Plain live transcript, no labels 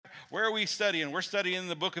Where are we studying? We're studying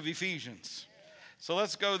the book of Ephesians. So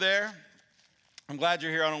let's go there. I'm glad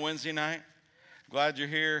you're here on a Wednesday night. Glad you're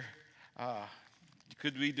here. You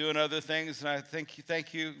could be doing other things, and I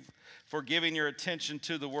thank you for giving your attention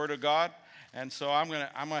to the Word of God. And so I'm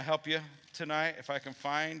gonna help you tonight if I can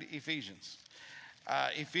find Ephesians.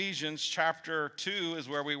 Ephesians chapter 2 is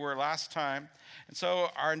where we were last time. And so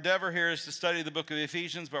our endeavor here is to study the book of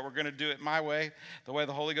Ephesians, but we're going to do it my way, the way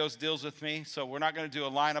the Holy Ghost deals with me. So we're not going to do a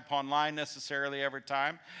line upon line necessarily every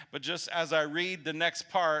time, but just as I read the next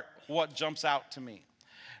part, what jumps out to me.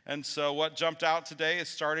 And so what jumped out today is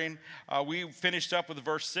starting, we finished up with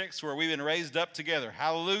verse 6 where we've been raised up together.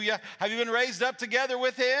 Hallelujah. Have you been raised up together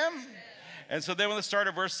with him? And so then let's start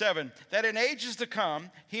at verse 7. That in ages to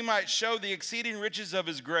come, he might show the exceeding riches of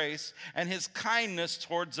his grace and his kindness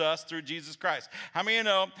towards us through Jesus Christ. How many of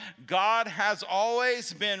you know God has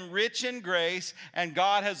always been rich in grace and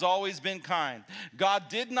God has always been kind? God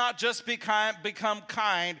did not just become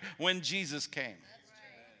kind when Jesus came.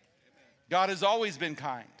 God has always been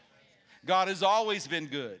kind. God has always been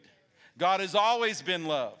good. God has always been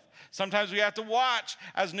love. Sometimes we have to watch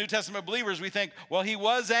as New Testament believers. We think, well, he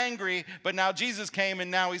was angry, but now Jesus came and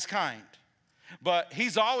now he's kind. But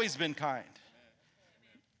he's always been kind.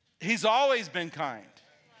 He's always been kind.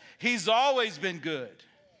 He's always been good.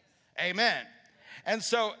 Amen. And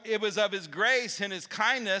so it was of his grace and his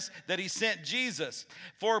kindness that he sent Jesus.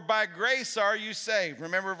 For by grace are you saved.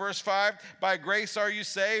 Remember verse 5? By grace are you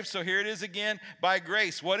saved. So here it is again. By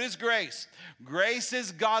grace. What is grace? Grace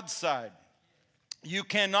is God's side.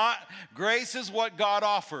 Grace is what God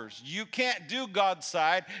offers. You can't do God's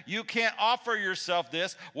side. You can't offer yourself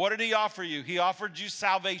this. What did he offer you? He offered you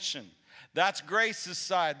salvation. That's grace's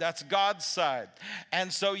side. That's God's side.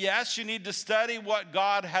 And so, yes, you need to study what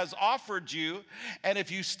God has offered you. And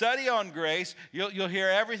if you study on grace, you'll hear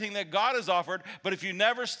everything that God has offered. But if you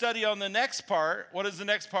never study on the next part, what is the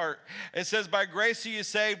next part? It says, by grace are you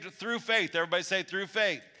saved through faith. Everybody say through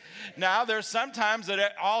faith. Now, there's sometimes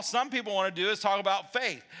that all some people want to do is talk about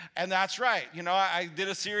faith, and that's right. You know, I did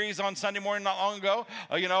a series on Sunday morning not long ago,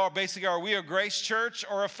 basically, are we a grace church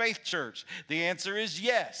or a faith church? The answer is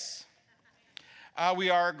yes.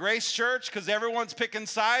 We are a grace church because everyone's picking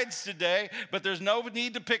sides today, but there's no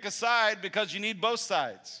need to pick a side because you need both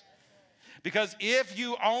sides. Because if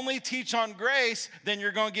you only teach on grace, then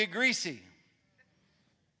you're going to get greasy.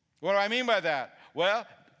 What do I mean by that? Well,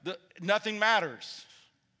 nothing matters.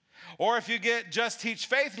 Or if you just teach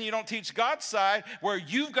faith and you don't teach God's side, where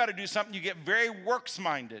you've got to do something, you get very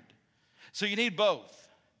works-minded. So you need both.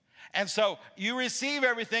 And so you receive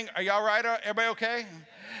everything. Are y'all right? Everybody okay?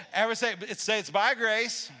 Everybody say it's by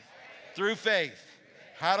grace through faith.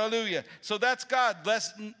 Hallelujah. So that's God.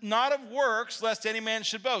 Not of works, lest any man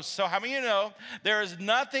should boast. So how many of you know there is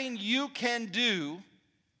nothing you can do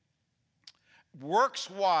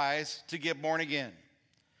works-wise to get born again?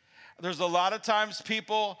 There's a lot of times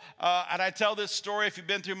people, and I tell this story if you've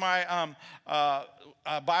been through my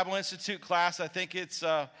Bible Institute class. I think it's,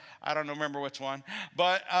 I don't remember which one,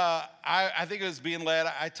 but I think it was being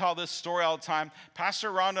led. I tell this story all the time. Pastor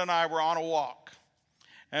Rhonda and I were on a walk,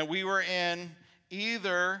 and we were in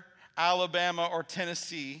either Alabama or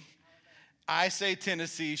Tennessee. I say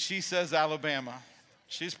Tennessee. She says Alabama.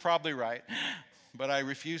 She's probably right. But I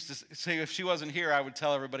refuse to say, if she wasn't here, I would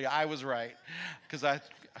tell everybody I was right, because I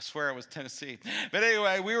swear it was Tennessee. But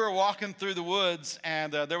anyway, we were walking through the woods,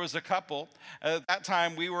 and there was a couple. At that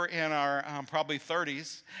time, we were in our probably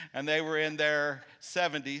 30s, and they were in their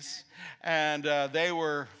 70s, and they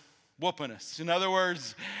were whooping us. In other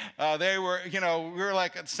words, they were, we were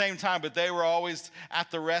like at the same time, but they were always at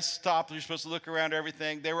the rest stop. You're supposed to look around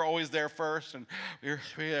everything. They were always there first, and we were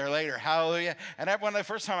there later. Hallelujah. And when the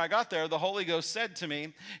first time I got there, the Holy Ghost said to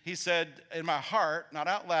me, he said in my heart, not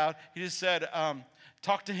out loud, he just said,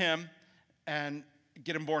 talk to him and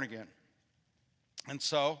get him born again. And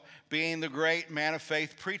so, being the great man of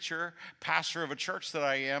faith preacher, pastor of a church that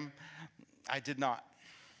I am, I did not.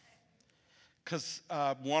 Because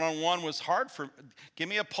one-on-one was hard for me. Give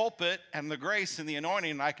me a pulpit and the grace and the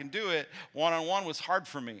anointing and I can do it. One-on-one was hard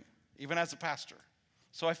for me, even as a pastor.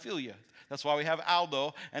 So I feel you. That's why we have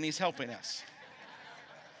Aldo, and he's helping us.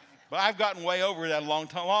 But I've gotten way over that a long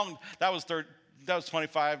time. That was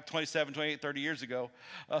 25, 27, 28, 30 years ago.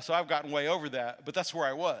 So I've gotten way over that. But that's where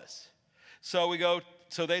I was. So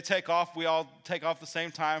they take off. We all take off the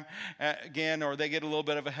same time again, or they get a little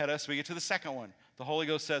bit of ahead of us. We get to the second one. The Holy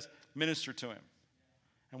Ghost says, minister to him.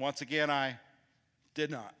 And once again, I did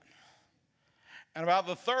not. And about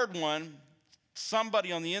the third one,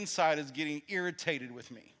 somebody on the inside is getting irritated with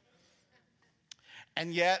me.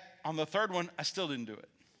 And yet, on the third one, I still didn't do it.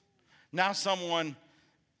 Now someone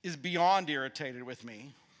is beyond irritated with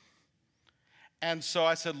me. And so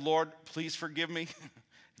I said, Lord, please forgive me.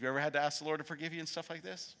 Have you ever had to ask the Lord to forgive you and stuff like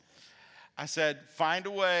this? I said, find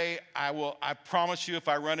a way. I promise you if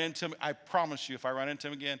I run into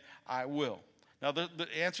him, again, I will. Now, the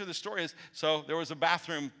answer to the story is, so there was a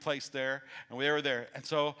bathroom place there, and we were there. And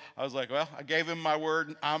so I was like, well, I gave him my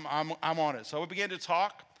word. I'm on it. So we began to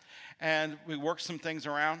talk, and we worked some things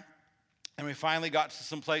around. And we finally got to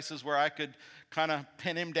some places where I could kind of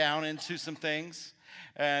pin him down into some things.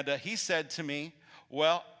 And he said to me,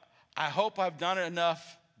 well, I hope I've done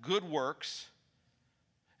enough good works.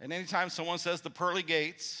 And anytime someone says the pearly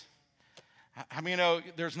gates, I mean,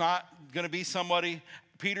 there's not going to be somebody,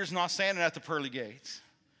 Peter's not standing at the pearly gates.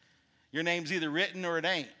 Your name's either written or it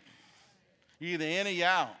ain't. You're either in or you're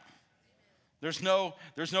out. There's no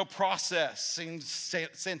processing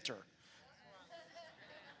center.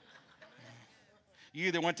 You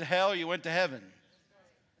either went to hell or you went to heaven.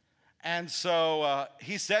 And so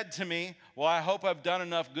he said to me, well, I hope I've done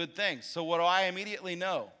enough good things. So what do I immediately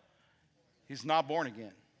know? He's not born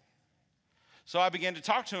again. So I began to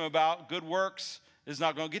talk to him about good works is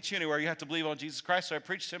not going to get you anywhere. You have to believe on Jesus Christ. So I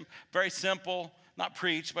preached to him very simple, not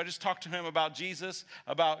preach, but I just talked to him about Jesus,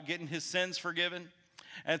 about getting his sins forgiven.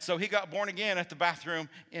 And so he got born again at the bathroom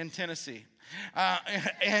in Tennessee,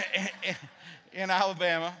 in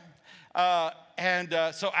Alabama.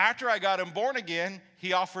 So after I got him born again,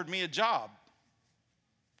 he offered me a job.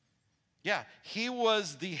 Yeah, he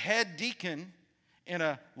was the head deacon in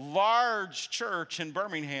a large church in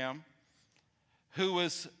Birmingham.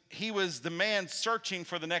 He was the man searching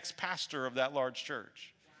for the next pastor of that large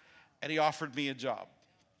church. And he offered me a job.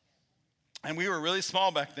 And we were really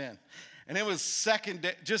small back then. And it was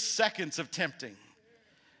just seconds of tempting.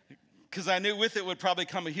 Because I knew with it would probably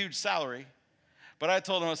come a huge salary. But I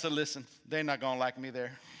told him, I said, listen, they're not going to like me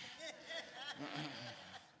there.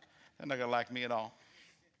 They're not going to like me at all.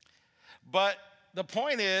 But the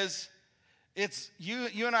point is, it's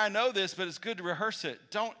you and I know this, but it's good to rehearse it.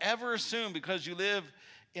 Don't ever assume because you live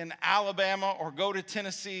in Alabama or go to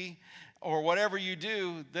Tennessee or whatever you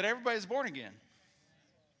do that everybody's born again.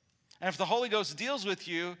 And if the Holy Ghost deals with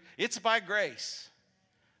you, it's by grace,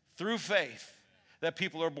 through faith, that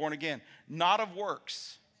people are born again, not of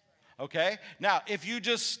works. Okay? Now, if you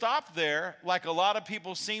just stop there, like a lot of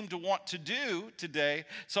people seem to want to do today,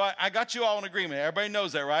 so I got you all in agreement. Everybody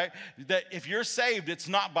knows that, right? That if you're saved, it's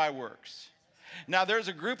not by works. Now, there's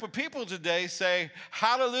a group of people today say,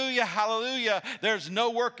 hallelujah, hallelujah, there's no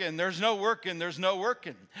working, there's no working, there's no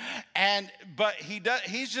working. But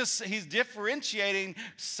he's differentiating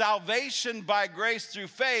salvation by grace through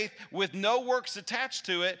faith with no works attached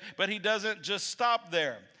to it, but he doesn't just stop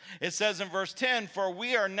there. It says in verse 10, for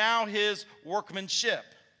we are now his workmanship,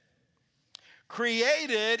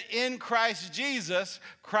 created in Christ Jesus.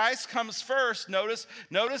 Christ comes first. Notice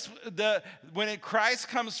when Christ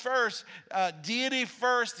comes first, deity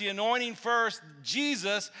first, the anointing first,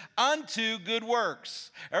 Jesus, unto good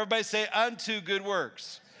works. Everybody say, unto good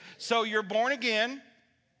works. So you're born again,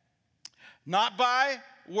 not by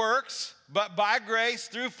works, but by grace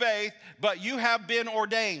through faith, but you have been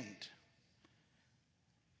ordained.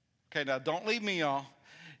 Okay, now don't leave me, y'all.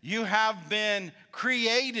 You have been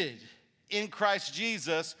created in Christ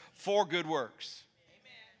Jesus for good works.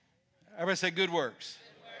 Amen. Everybody say good works.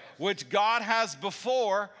 Good works. Which God has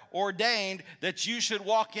before ordained that you should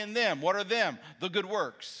walk in them. What are them? The good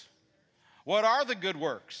works. What are the good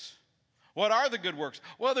works? What are the good works?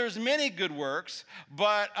 Well, there's many good works,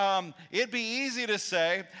 but it'd be easy to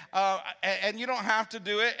say, and you don't have to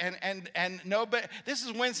do it, and no, but this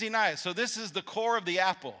is Wednesday night, so this is the core of the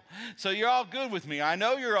apple. So you're all good with me. I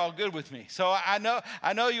know you're all good with me. So I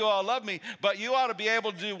know you all love me, but you ought to be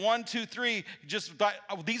able to do 1, 2, 3,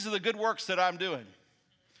 these are the good works that I'm doing.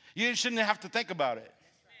 You shouldn't have to think about it.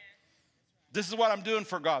 This is what I'm doing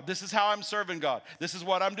for God. This is how I'm serving God. This is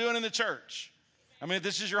what I'm doing in the church. I mean, if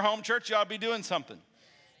this is your home church, you ought to be doing something.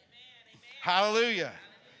 Amen. Hallelujah.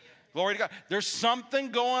 Glory to God. There's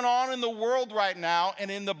something going on in the world right now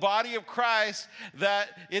and in the body of Christ that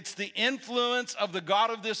it's the influence of the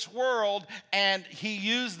God of this world, and he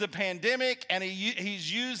used the pandemic and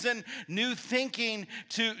he's using new thinking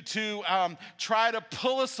to try to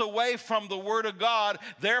pull us away from the Word of God,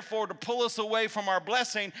 therefore to pull us away from our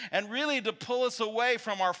blessing and really to pull us away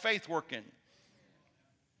from our faith working.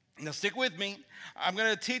 Now stick with me. I'm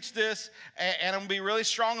going to teach this, and I'm going to be really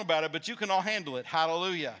strong about it, but you can all handle it.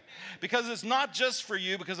 Hallelujah. Because it's not just for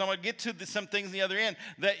you, because I'm going to get to some things on the other end,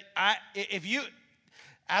 that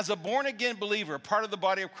As a born-again believer, part of the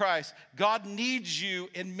body of Christ, God needs you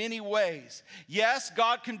in many ways. Yes,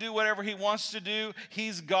 God can do whatever he wants to do.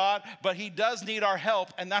 He's God, but he does need our help,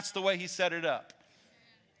 and that's the way he set it up.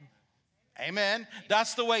 Amen.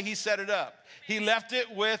 That's the way he set it up. He left it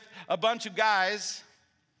with a bunch of guys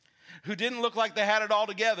who didn't look like they had it all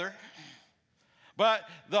together. But,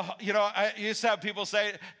 I used to have people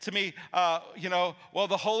say to me, well,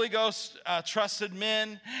 the Holy Ghost trusted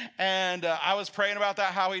men, and I was praying about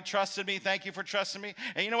that, how he trusted me. Thank you for trusting me.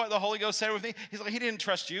 And you know what the Holy Ghost said with me? He's like, he didn't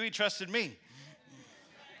trust you, he trusted me.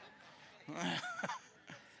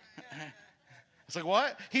 It's like,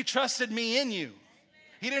 what? He trusted me in you.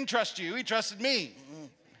 He didn't trust you, he trusted me.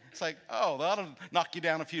 It's like, oh, that'll knock you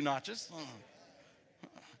down a few notches.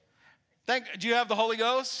 Do you have the Holy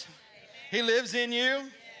Ghost? He lives in you? Yes.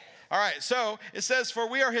 All right, so it says, for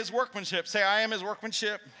we are his workmanship. Say, I am his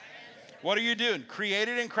workmanship. What are you doing?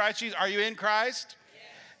 Created in Christ Jesus. Are you in Christ?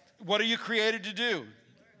 Yes. What are you created to do?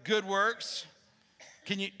 Good works.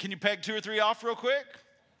 Can you peg 2 or 3 off real quick?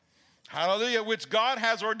 Hallelujah, which God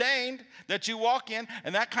has ordained that you walk in,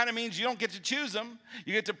 and that kind of means you don't get to choose them.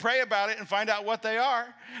 You get to pray about it and find out what they are.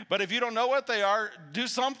 But if you don't know what they are, do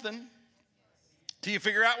something till you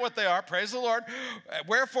figure out what they are. Praise the Lord.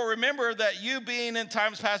 Wherefore, remember that you being in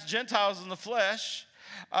times past Gentiles in the flesh,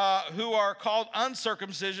 who are called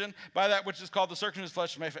uncircumcision by that which is called the circumcision of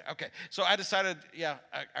the flesh. Okay, so I decided,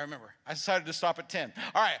 I remember. I decided to stop at 10.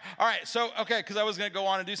 All right, so, because I was going to go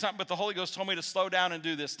on and do something, but the Holy Ghost told me to slow down and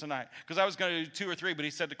do this tonight, because I was going to do 2 or 3, but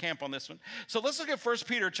he said to camp on this one. So let's look at 1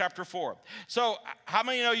 Peter chapter 4. So how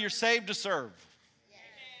many know you're saved to serve?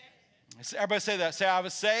 Yes. Everybody say that. Say, I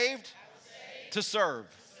was saved to serve.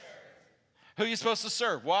 Who are you supposed to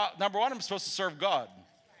serve? Well, number one, I'm supposed to serve God.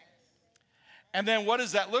 And then what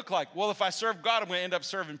does that look like? Well, if I serve God, I'm going to end up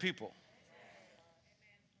serving people.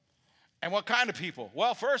 And what kind of people?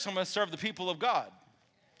 Well, first, I'm going to serve the people of God.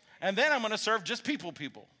 And then I'm going to serve just people.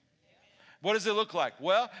 What does it look like?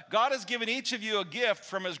 Well, God has given each of you a gift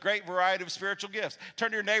from his great variety of spiritual gifts.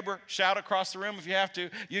 Turn to your neighbor, shout across the room if you have to,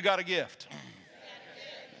 you got a gift.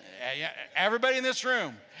 Everybody in this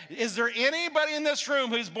room. Is there anybody in this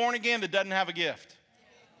room who's born again that doesn't have a gift?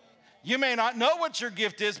 You may not know what your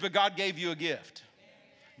gift is, but God gave you a gift.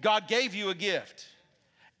 God gave you a gift.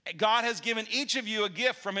 God has given each of you a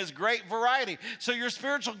gift from his great variety. So your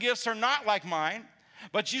spiritual gifts are not like mine,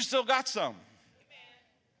 but you still got some.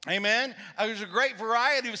 Amen? There's a great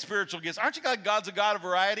variety of spiritual gifts. Aren't you glad God's a God of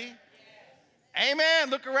variety? Amen.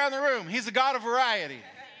 Look around the room. He's a God of variety.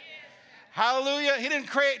 Hallelujah. He didn't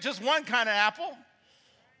create just one kind of apple.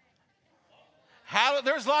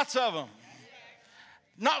 There's lots of them.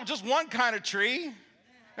 Not just one kind of tree.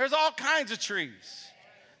 There's all kinds of trees.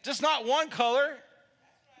 Just not one color.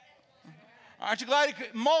 Aren't you glad?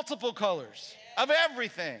 Multiple colors of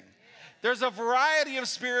everything. There's a variety of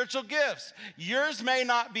spiritual gifts. Yours may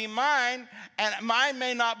not be mine, and mine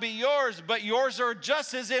may not be yours, but yours are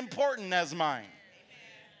just as important as mine.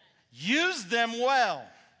 Use them well.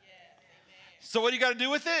 So what do you got to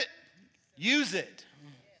do with it? Use it.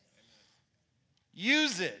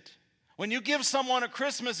 Use it. When you give someone a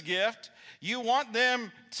Christmas gift, you want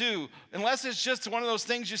them to, unless it's just one of those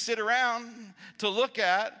things you sit around to look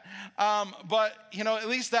at, but at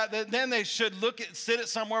least then they should sit it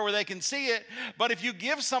somewhere where they can see it. But if you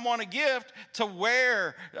give someone a gift to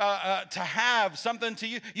wear, to have something to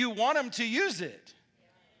use, you want them to use it.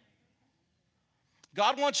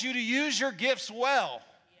 God wants you to use your gifts well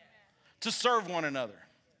to serve one another.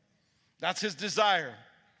 That's his desire.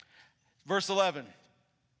 Verse 11.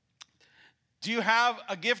 Do you have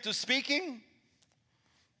a gift of speaking?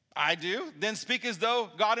 I do. Then speak as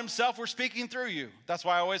though God himself were speaking through you. That's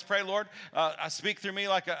why I always pray, Lord, speak through me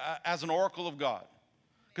like as an oracle of God.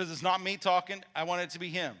 Because it's not me talking. I want it to be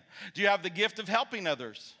him. Do you have the gift of helping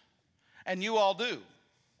others? And you all do.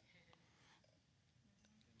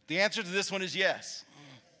 The answer to this one is yes.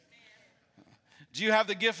 Do you have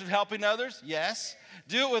the gift of helping others? Yes.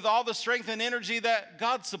 Do it with all the strength and energy that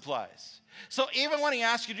God supplies. So even when he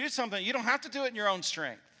asks you to do something, you don't have to do it in your own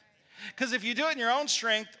strength. Because if you do it in your own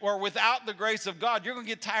strength or without the grace of God, you're going to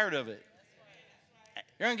get tired of it.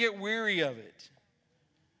 You're going to get weary of it.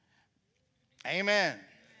 Amen.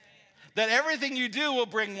 That everything you do will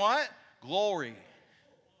bring what? Glory.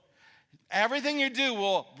 Everything you do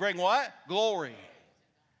will bring what? Glory.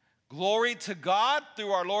 Glory to God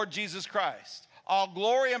through our Lord Jesus Christ. All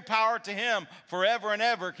glory and power to him forever and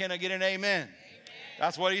ever. Can I get an amen?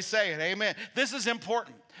 That's what he's saying. Amen. This is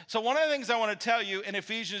important So one of the things I want to tell you in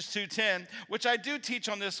Ephesians 2:10, which I do teach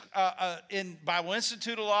on this in Bible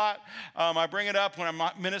Institute a lot. I bring it up when I'm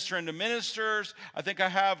ministering to ministers. I think I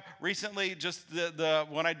have recently just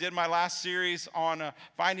when I did my last series on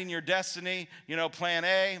finding your destiny, plan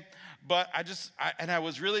A. But I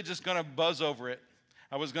was really just going to buzz over it.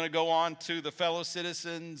 I was going to go on to the fellow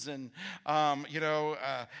citizens and,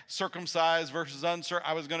 circumcised versus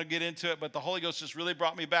uncircumcised. I was going to get into it, but the Holy Ghost just really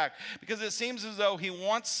brought me back because it seems as though he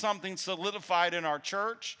wants something solidified in our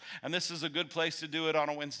church, and this is a good place to do it on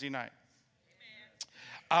a Wednesday night.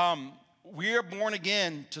 We are born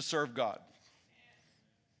again to serve God.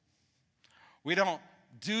 We don't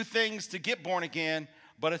do things to get born again,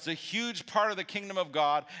 but it's a huge part of the kingdom of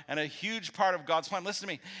God and a huge part of God's plan. Listen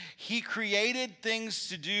to me. He created things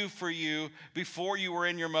to do for you before you were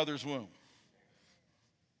in your mother's womb.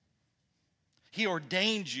 He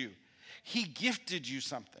ordained you. He gifted you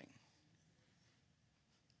something.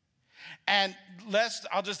 And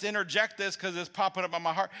I'll just interject this because it's popping up on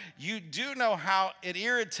my heart. You do know how it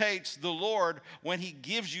irritates the Lord when he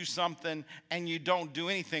gives you something and you don't do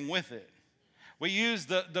anything with it. We use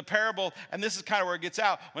the parable, and this is kind of where it gets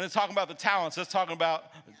out. When it's talking about the talents, it's talking about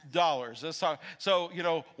dollars. So,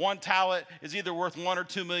 one talent is either worth $1 or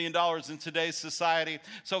 $2 million in today's society.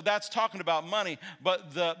 So that's talking about money.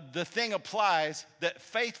 But the thing applies that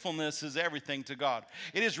faithfulness is everything to God.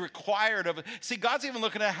 It is required of it. See, God's even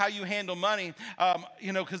looking at how you handle money,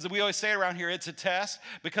 because we always say around here, it's a test,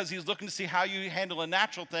 because he's looking to see how you handle a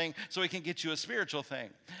natural thing so he can get you a spiritual thing.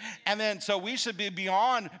 And then, so we should be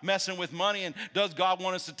beyond messing with money and does God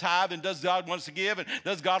want us to tithe, and does God want us to give, and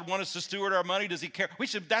does God want us to steward our money? Does he care?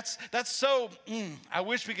 That's so, I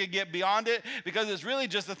wish we could get beyond it, because it's really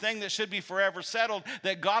just a thing that should be forever settled,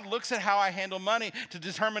 that God looks at how I handle money to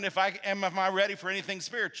determine if am I ready for anything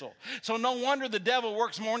spiritual. So no wonder the devil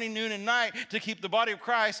works morning, noon, and night to keep the body of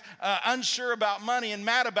Christ unsure about money and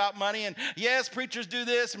mad about money, and yes, preachers do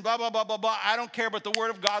this and blah, blah, blah, blah, blah. I don't care, but the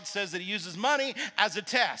word of God says that he uses money as a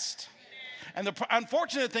test. And the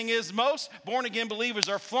unfortunate thing is most born-again believers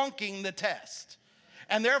are flunking the test.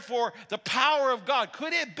 And therefore, the power of God,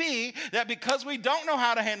 could it be that because we don't know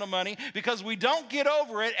how to handle money, because we don't get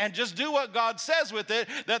over it and just do what God says with it,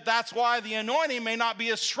 that's why the anointing may not be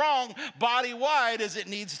as strong body-wide as it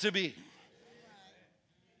needs to be?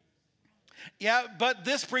 Yeah, but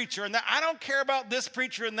this preacher and that, I don't care about this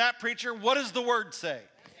preacher and that preacher. What does the word say?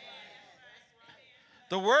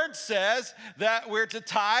 The word says that we're to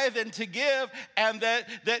tithe and to give, and that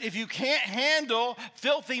if you can't handle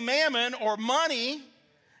filthy mammon or money,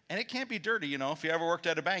 and it can't be dirty, if you ever worked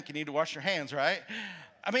at a bank, you need to wash your hands, right?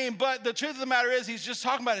 But the truth of the matter is, he's just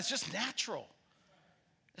talking about it's just natural.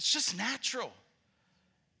 It's just natural.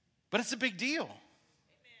 But it's a big deal.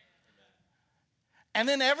 And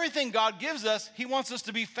then everything God gives us, he wants us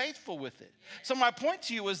to be faithful with it. So my point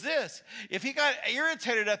to you is this. If he got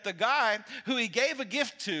irritated at the guy who he gave a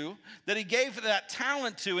gift to, that he gave that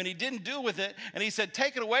talent to, and he didn't do with it, and he said,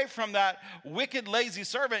 take it away from that wicked, lazy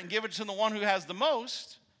servant and give it to the one who has the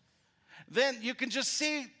most, then you can just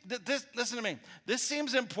see that this, listen to me, this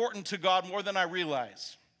seems important to God more than I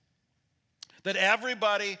realize. That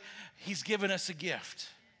everybody, he's given us a gift.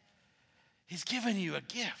 He's given you a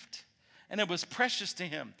gift. And it was precious to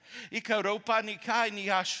him. So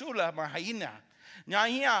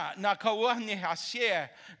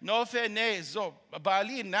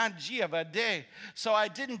I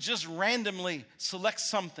didn't just randomly select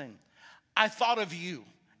something. I thought of you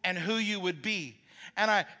and who you would be. And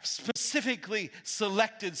I specifically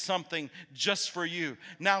selected something just for you.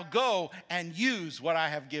 Now go and use what I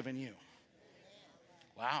have given you.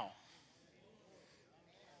 Wow.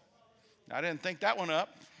 I didn't think that one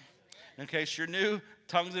up. In case you're new,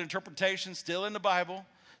 tongues and interpretation still in the Bible,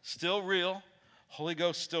 still real. Holy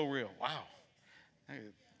Ghost still real. Wow. You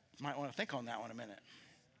might want to think on that one a minute.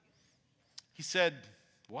 He said,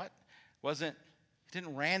 what? He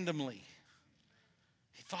didn't randomly.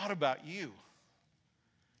 He thought about you.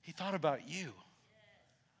 He thought about you.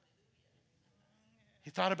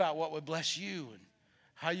 He thought about what would bless you and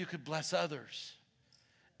how you could bless others.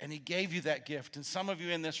 And he gave you that gift. And some of you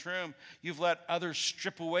in this room, you've let others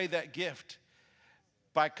strip away that gift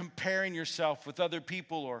by comparing yourself with other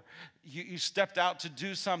people, or you stepped out to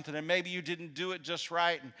do something and maybe you didn't do it just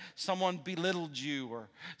right and someone belittled you, or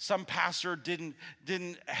some pastor didn't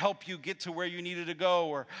help you get to where you needed to go,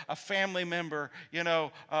 or a family member,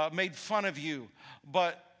 made fun of you.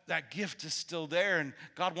 But that gift is still there, and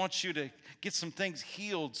God wants you to get some things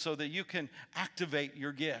healed so that you can activate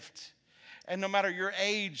your gift. And no matter your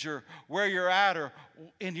age or where you're at or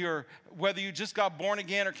whether you just got born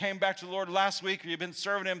again or came back to the Lord last week or you've been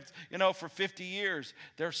serving him, for 50 years,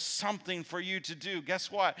 there's something for you to do.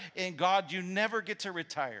 Guess what? In God, you never get to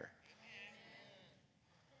retire.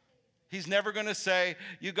 He's never going to say,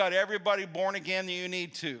 you got everybody born again that you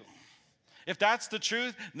need to. If that's the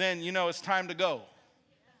truth, then it's time to go.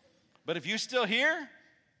 But if you're still here,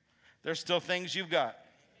 there's still things you've got.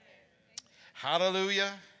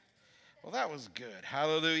 Hallelujah. Well, that was good.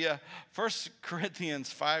 Hallelujah. 1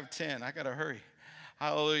 Corinthians 5:10. I got to hurry.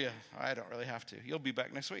 Hallelujah. I don't really have to. You'll be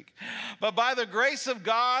back next week. But by the grace of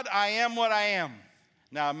God, I am what I am.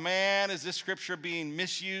 Now, man, is this scripture being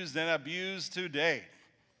misused and abused today?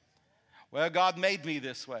 Well, God made me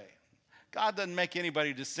this way. God doesn't make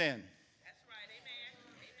anybody to sin. That's right.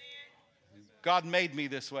 Amen. God made me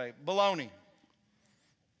this way. Baloney.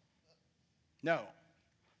 No.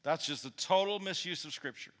 That's just a total misuse of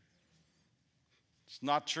scripture. It's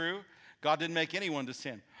not true. God didn't make anyone to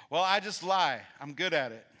sin. Well, I just lie. I'm good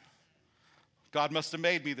at it. God must have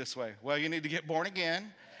made me this way. Well, you need to get born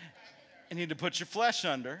again. You need to put your flesh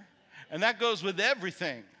under. And that goes with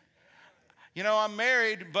everything. I'm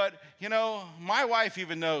married, but, my wife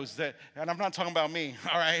even knows that, and I'm not talking about me,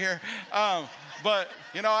 all right, here. But,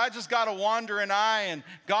 I just got a wandering eye, and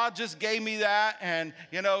God just gave me that, and,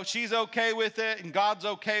 she's okay with it, and God's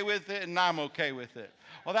okay with it, and I'm okay with it.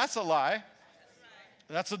 Well, that's a lie.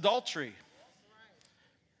 That's adultery.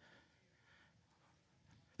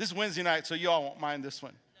 This is Wednesday night, so you all won't mind this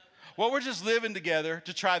one. Well, we're just living together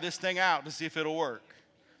to try this thing out to see if it'll work.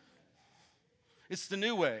 It's the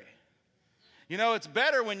new way. It's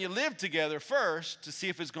better when you live together first to see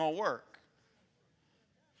if it's going to work.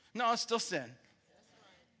 No, it's still sin.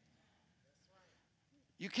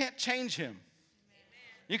 You can't change him.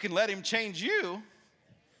 You can let him change you.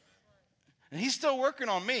 And he's still working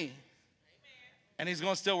on me. And he's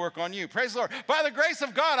going to still work on you. Praise the Lord. By the grace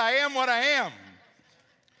of God, I am what I am.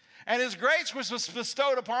 And his grace which was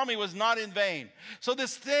bestowed upon me was not in vain. So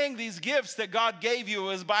this thing, these gifts that God gave you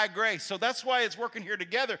was by grace. So that's why it's working here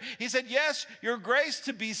together. He said, yes, your grace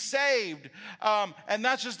to be saved. And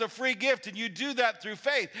that's just a free gift. And you do that through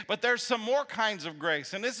faith. But there's some more kinds of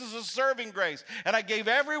grace. And this is a serving grace. And I gave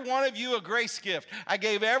every one of you a grace gift. I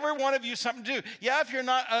gave every one of you something to do. Yeah, if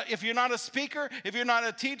you're not a speaker, if you're not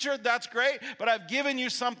a teacher, that's great. But I've given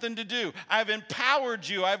you something to do. I've empowered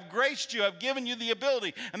you. I've graced you. I've given you the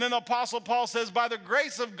ability. And then the Apostle Paul says, by the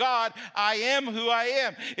grace of God, I am who I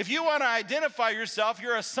am. If you want to identify yourself,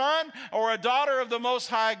 you're a son or a daughter of the Most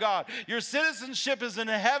High God. Your citizenship is in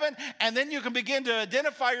heaven, and then you can begin to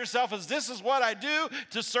identify yourself as this is what I do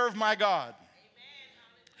to serve my God.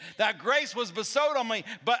 Amen. That grace was bestowed on me,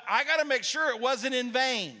 but I got to make sure it wasn't in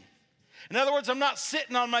vain. In other words, I'm not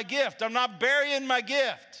sitting on my gift. I'm not burying my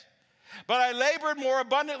gift. But I labored more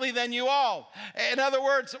abundantly than you all. In other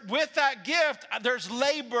words, with that gift, there's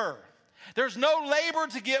labor. There's no labor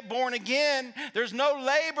to get born again. There's no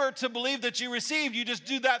labor to believe that you received. You just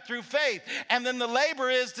do that through faith. And then the labor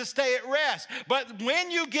is to stay at rest. But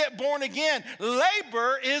when you get born again,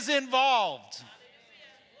 labor is involved.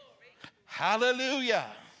 Hallelujah.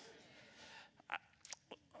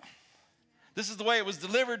 This is the way it was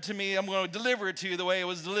delivered to me. I'm going to deliver it to you the way it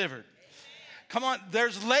was delivered. Come on,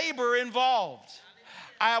 there's labor involved.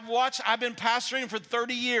 I've been pastoring for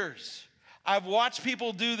 30 years. I've watched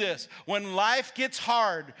people do this. When life gets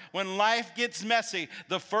hard, when life gets messy,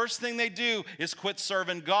 the first thing they do is quit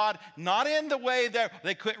serving God, not in the way that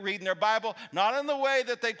they quit reading their Bible, not in the way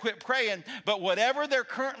that they quit praying, but whatever they're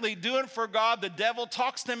currently doing for God, the devil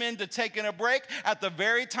talks them into taking a break at the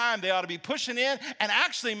very time they ought to be pushing in and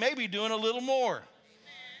actually maybe doing a little more.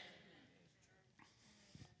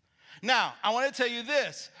 Now, I want to tell you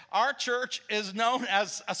this. Our church is known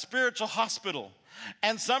as a spiritual hospital.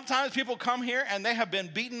 And sometimes people come here and they have been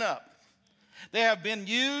beaten up. They have been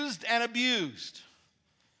used and abused.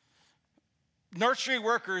 Nursery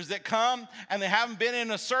workers that come and they haven't been in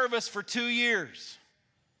a service for 2 years.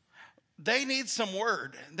 They need some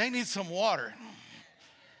word. They need some water.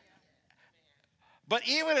 But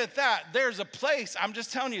even at that, there's a place, I'm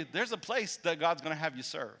just telling you, there's a place that God's going to have you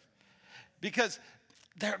serve. Because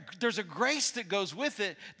there's a grace that goes with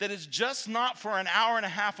it that is just not for an hour and a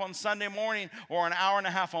half on Sunday morning or an hour and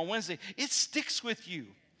a half on Wednesday. It sticks with you.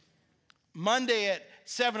 Monday at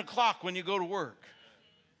 7 o'clock when you go to work.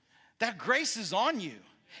 That grace is on you.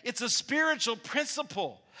 It's a spiritual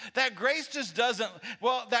principle. That grace just doesn't,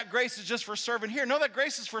 that grace is just for serving here. No, that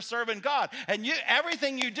grace is for serving God. And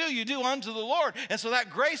everything you do unto the Lord. And so that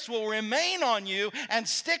grace will remain on you and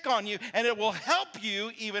stick on you, and it will help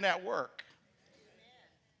you even at work.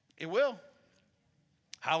 It will.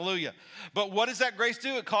 Hallelujah. But what does that grace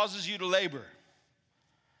do? It causes you to labor.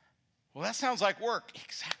 Well, that sounds like work.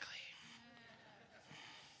 Exactly.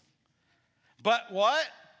 But what?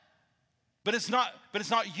 But it's not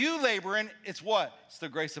you laboring, it's what? It's the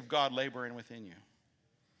grace of God laboring within you.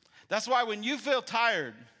 That's why when you feel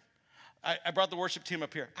tired, I brought the worship team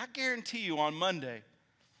up here. I guarantee you on Monday,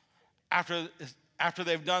 after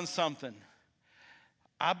they've done something,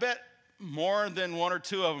 I bet more than one or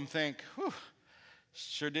two of them think, whew,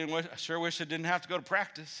 I sure wish I didn't have to go to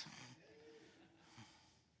practice.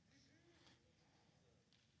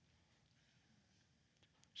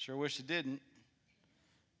 Sure wish I didn't.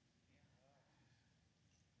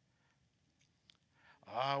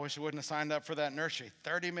 Oh, I wish I wouldn't have signed up for that nursery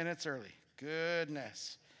 30 minutes early.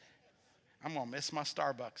 Goodness. I'm going to miss my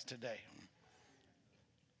Starbucks today.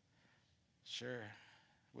 Sure,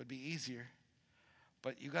 it would be easier.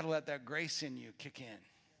 But you got to let that grace in you kick in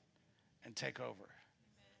and take over.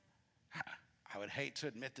 I would hate to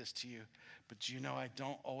admit this to you, but you know I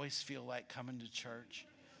don't always feel like coming to church.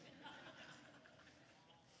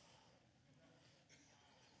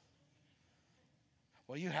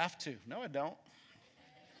 Well, you have to. No, I don't.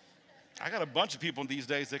 I got a bunch of people these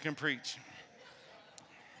days that can preach.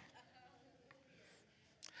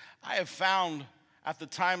 I have found at the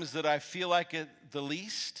times that I feel like it the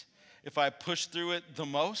least, if I push through it the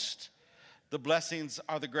most, the blessings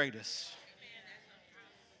are the greatest.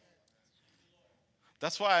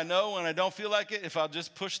 That's why I know when I don't feel like it, if I'll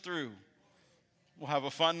just push through, we'll have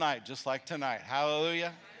a fun night just like tonight.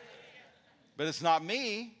 Hallelujah. But it's not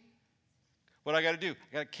me. What I got to do?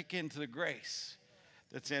 I got to kick into the grace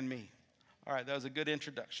that's in me. All right, that was a good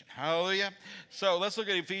introduction. Hallelujah. So let's look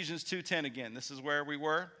at Ephesians 2:10 again. This is where we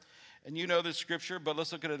were. And you know this scripture, but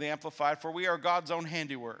let's look at it the Amplified. For we are God's own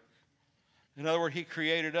handiwork. In other words, he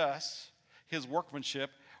created us, his workmanship.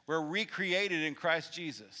 We're recreated in Christ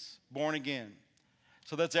Jesus, born again.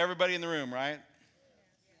 So that's everybody in the room, right?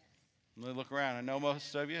 Let me look around. I know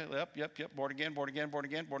most of you. Yep. Born again.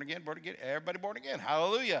 Everybody born again.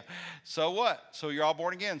 Hallelujah. So what? So you're all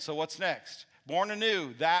born again. So what's next? Born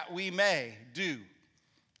anew, that we may do.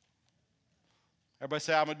 Everybody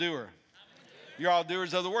say, I'm a doer. You're all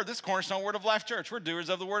doers of the word. This is Cornerstone Word of Life Church. We're doers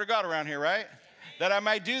of the word of God around here, right? That I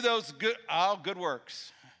may do those good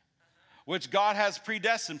works, which God has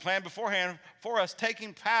predestined, planned beforehand for us,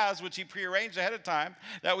 taking paths which he prearranged ahead of time,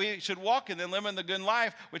 that we should walk in them, living the good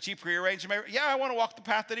life which he prearranged. Yeah, I want to walk the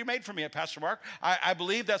path that he made for me, Pastor Mark. I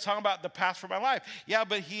believe that's talking about the path for my life. Yeah,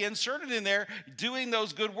 but he inserted in there, doing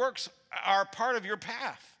those good works are part of your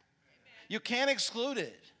path. You can't exclude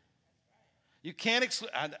it. You can't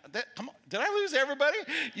exclude. Come on, did I lose everybody?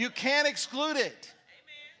 You can't exclude it.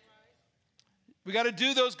 We got to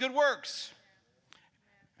do those good works.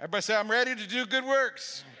 Everybody say, I'm ready to do good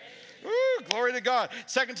works. Woo, glory to God.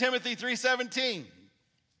 2 Timothy 3:17.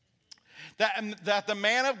 That the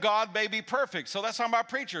man of God may be perfect. So that's talking about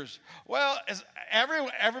preachers. Well,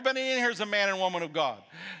 everybody in here is a man and woman of God.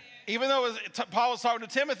 Even though Paul was talking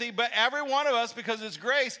to Timothy, but every one of us, because it's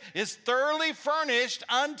grace, is thoroughly furnished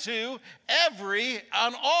unto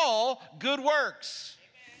all good works.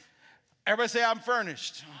 Everybody say, I'm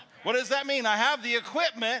furnished. What does that mean? I have the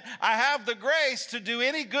equipment, I have the grace to do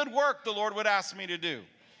any good work the Lord would ask me to do.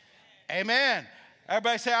 Amen.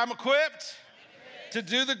 Everybody say, I'm equipped to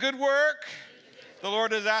do the good work the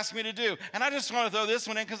Lord has asked me to do. And I just want to throw this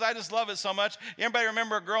one in because I just love it so much. Anybody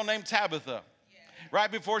remember a girl named Tabitha? Right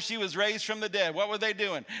before she was raised from the dead, what were they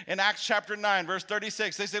doing? In Acts chapter 9, verse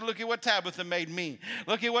 36, they said, look at what Tabitha made me.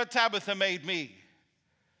 Look at what Tabitha made me.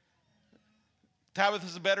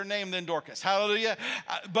 Tabitha's a better name than Dorcas. Hallelujah.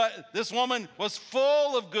 But this woman was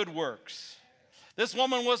full of good works. This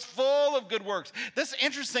woman was full of good works. This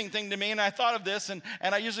interesting thing to me, and I thought of this, and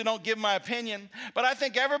I usually don't give my opinion, but I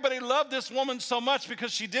think everybody loved this woman so much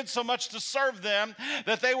because she did so much to serve them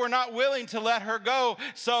that they were not willing to let her go.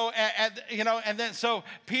 So, so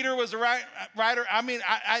Peter was a writer. I mean,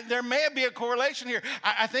 there may be a correlation here.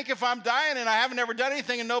 I think if I'm dying and I haven't ever done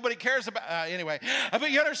anything and nobody cares about, anyway.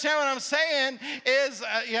 But you understand what I'm saying is,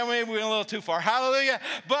 maybe we went a little too far. Hallelujah.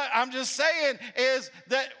 But I'm just saying is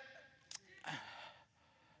that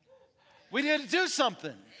we need to do something.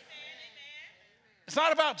 Amen. It's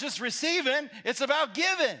not about just receiving, it's about giving.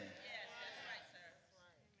 Yes, right,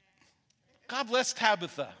 God bless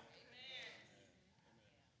Tabitha.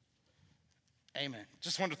 Amen.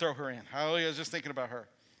 Just wanted to throw her in. Hallelujah. I was just thinking about her.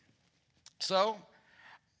 So,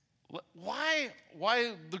 why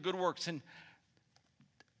the good works? And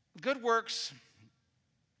good works,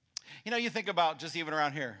 you think about just even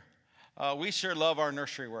around here, we sure love our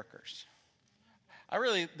nursery workers.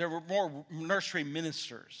 There were more nursery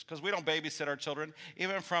ministers because we don't babysit our children.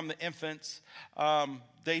 Even from the infants,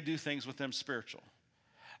 they do things with them spiritual.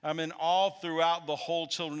 All throughout the whole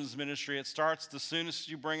children's ministry, it starts the soonest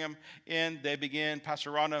you bring them in, they begin.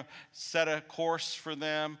 Pastor Rhonda set a course for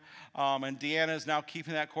them, and Deanna is now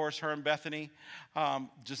keeping that course, her and Bethany,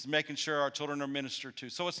 just making sure our children are ministered to.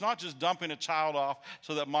 So it's not just dumping a child off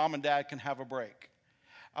so that mom and dad can have a break.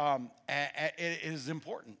 It is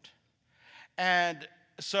important. And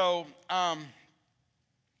so,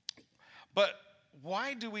 but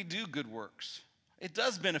why do we do good works? It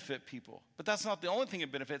does benefit people, but that's not the only thing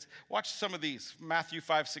it benefits. Watch some of these. Matthew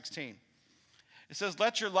 5:16. It says,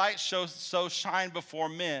 let your light so shine before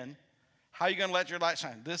men. How are you going to let your light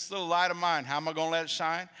shine? This little light of mine, how am I going to let it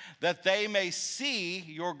shine? That they may see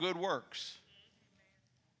your good works.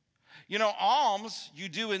 Alms you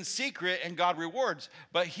do in secret and God rewards.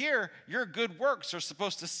 But here, your good works are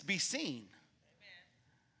supposed to be seen.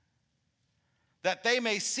 That they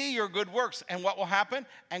may see your good works. And what will happen?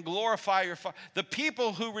 And glorify your Father. The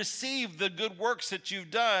people who receive the good works that you've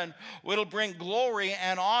done will bring glory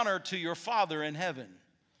and honor to your Father in heaven.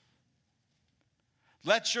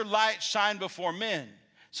 Let your light shine before men.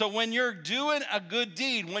 So when you're doing a good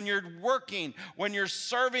deed, when you're working, when you're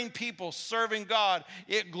serving people, serving God,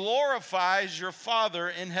 it glorifies your Father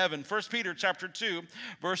in heaven. 1 Peter chapter 2,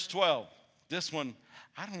 verse 12. This one,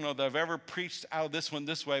 I don't know that I've ever preached out of this one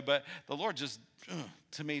this way, but the Lord just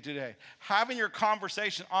to me today. Having your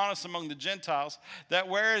conversation honest among the Gentiles, that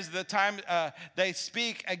whereas the time they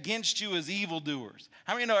speak against you as evildoers.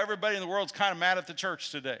 How many know everybody in the world's kind of mad at the church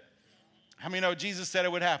today? How many know Jesus said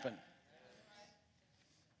it would happen?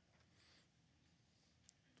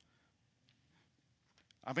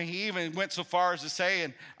 He even went so far as to say,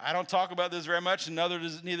 and I don't talk about this very much, and neither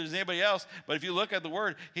does anybody else, but if you look at the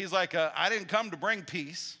word, he's like, I didn't come to bring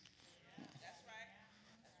peace.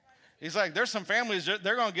 He's like, there's some families,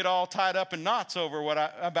 they're going to get all tied up in knots over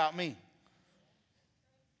about me.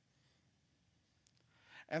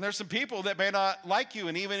 And there's some people that may not like you,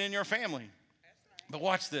 and even in your family. But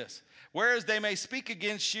watch this. Whereas they may speak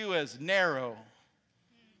against you as narrow,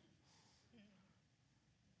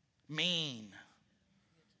 mean,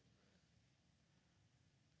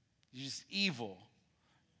 you're just evil.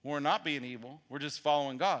 We're not being evil. We're just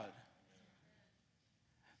following God.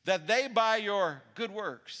 That they by your good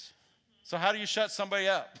works. So how do you shut somebody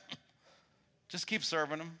up? Just keep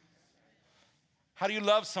serving them. How do you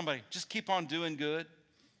love somebody? Just keep on doing good.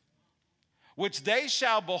 Which they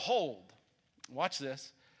shall behold. Watch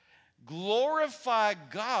this. Glorify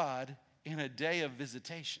God in a day of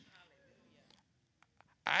visitation.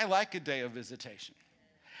 I like a day of visitation.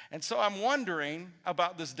 And so I'm wondering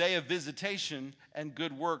about this day of visitation and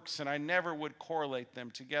good works, and I never would correlate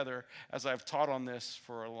them together as I've taught on this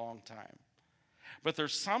for a long time. But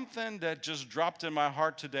there's something that just dropped in my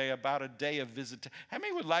heart today about a day of visitation. How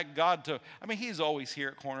many would like God to, he's always here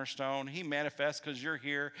at Cornerstone. He manifests because you're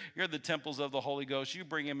here. You're the temples of the Holy Ghost. You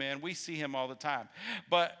bring him in. We see him all the time.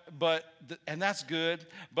 And that's good.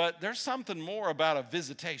 But there's something more about a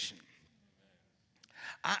visitation.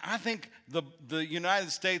 I think the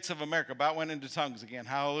United States of America, about went into tongues again,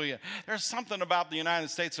 hallelujah. There's something about the United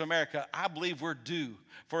States of America, I believe we're due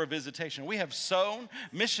for a visitation. We have sown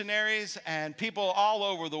missionaries and people all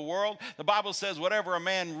over the world. The Bible says whatever a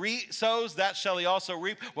man sows, that shall he also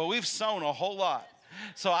reap. Well, we've sown a whole lot.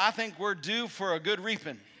 So I think we're due for a good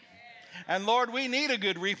reaping. And Lord, we need a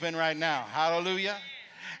good reaping right now, hallelujah.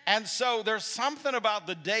 And so there's something about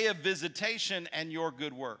the day of visitation and your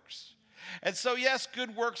good works. And so, yes,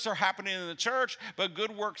 good works are happening in the church, but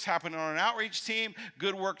good works happen on an outreach team.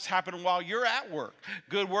 Good works happen while you're at work.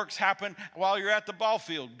 Good works happen while you're at the ball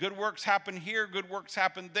field. Good works happen here. Good works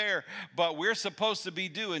happen there. But we're supposed to be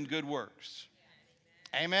doing good works.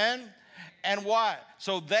 Amen? And why?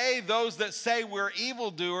 So those that say we're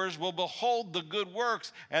evildoers will behold the good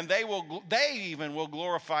works, and they even will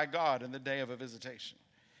glorify God in the day of a visitation.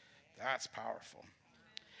 That's powerful.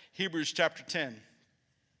 Hebrews chapter 10.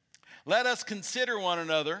 Let us consider one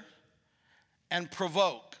another and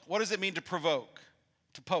provoke. What does it mean to provoke?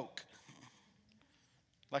 To poke.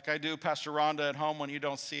 Like I do Pastor Rhonda at home when you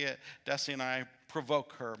don't see it. Desi and I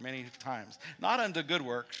provoke her many times. Not unto good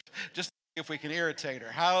works, just if we can irritate her.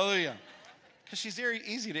 Hallelujah. Because she's very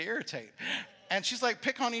easy to irritate. And she's like,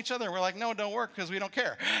 pick on each other. And we're like, no, it don't work because we don't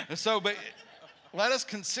care. But let us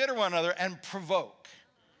consider one another and provoke.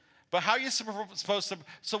 But how are you supposed to?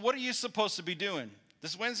 So what are you supposed to be doing?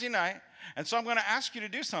 This Wednesday night, and so I'm going to ask you to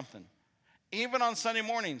do something. Even on Sunday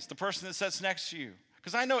mornings, the person that sits next to you,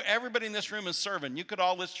 Because I know everybody in this room is serving. You could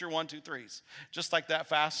all list your 1, 2, 3s, just like that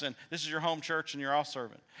fast. And this is your home church and you're all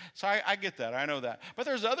serving. So I get that. I know that. But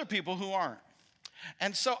there's other people who aren't.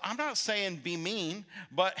 And so I'm not saying be mean,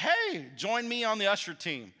 but hey, join me on the usher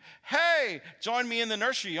team. Hey, join me in the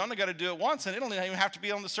nursery. You only got to do it once, and it don't even have to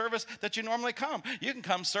be on the service that you normally come. You can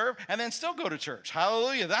come serve and then still go to church.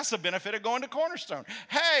 Hallelujah. That's the benefit of going to Cornerstone.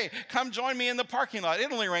 Hey, come join me in the parking lot.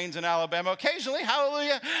 It only rains in Alabama occasionally.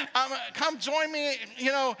 Hallelujah. Come join me,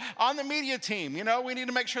 on the media team. We need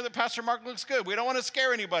to make sure that Pastor Mark looks good. We don't want to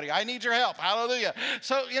scare anybody. I need your help. Hallelujah.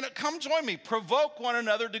 So, come join me. Provoke one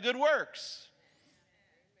another to good works.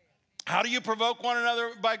 How do you provoke one another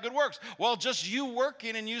by good works? Well, just you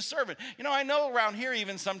working and you serving. I know around here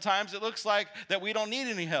even sometimes it looks like that we don't need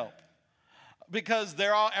any help because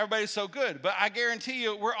everybody's so good. But I guarantee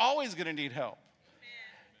you we're always going to need help.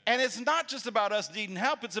 Amen. And it's not just about us needing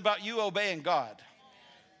help. It's about you obeying God.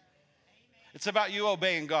 It's about you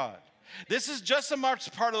obeying God. This is just as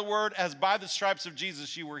much part of the word as by the stripes of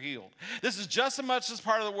Jesus you were healed. This is just as much as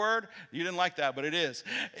part of the word. You didn't like that, but it is.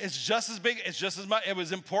 It's just as big. It's just as much. It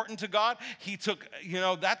was important to God. He took,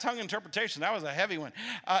 that tongue interpretation. That was a heavy one.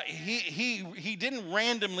 He didn't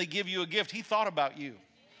randomly give you a gift. He thought about you.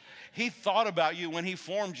 He thought about you when he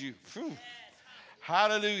formed you. Whew.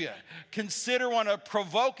 Hallelujah. Consider one to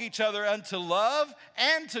provoke each other unto love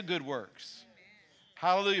and to good works.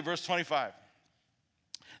 Hallelujah. Verse 25.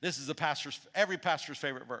 This is every pastor's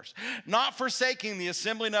favorite verse. Not forsaking the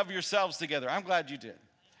assembling of yourselves together. I'm glad you did.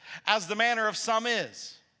 As the manner of some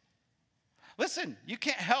is. Listen, you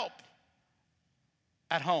can't help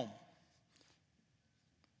at home.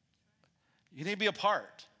 You need to be a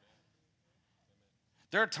part.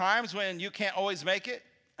 There are times when you can't always make it.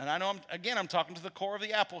 And I know, I'm talking to the core of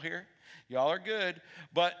the apple here. Y'all are good.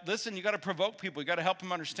 But listen, you got to provoke people. You got to help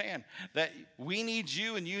them understand that we need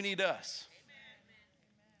you and you need us.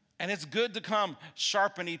 And it's good to come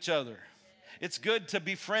sharpen each other. It's good to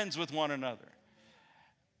be friends with one another.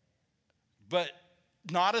 But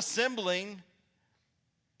not assembling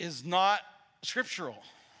is not scriptural.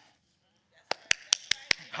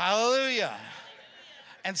 Hallelujah.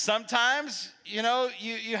 And sometimes,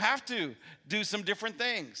 you have to do some different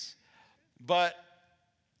things. But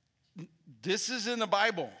this is in the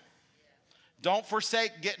Bible. Don't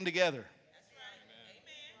forsake getting together.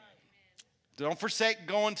 Don't forsake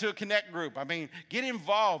going to a connect group. Get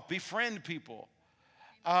involved, befriend people.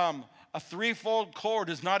 A threefold cord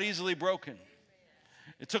is not easily broken.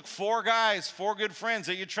 It took 4 guys, 4 good friends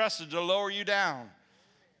that you trusted to lower you down.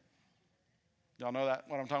 Y'all know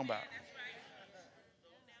what I'm talking about?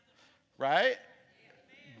 Right?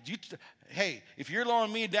 Hey, if you're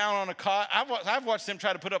lowering me down on a cot, I've watched them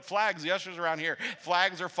try to put up flags. The ushers around here,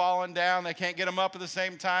 flags are falling down. They can't get them up at the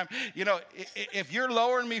same time. If you're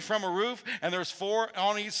lowering me from a roof and there's 4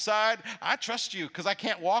 on each side, I trust you because I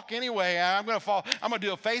can't walk anyway. I'm going to fall. I'm going to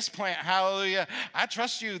do a face plant. Hallelujah. I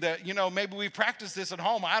trust you that, maybe we practice this at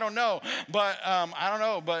home. I don't know. But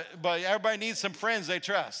But everybody needs some friends they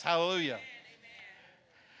trust. Hallelujah.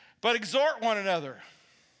 But exhort one another.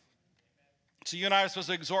 So you and I are supposed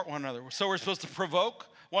to exhort one another. So we're supposed to provoke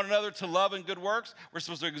one another to love and good works. We're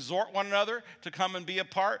supposed to exhort one another to come and be a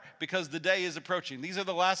part because the day is approaching. These are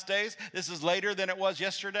the last days. This is later than it was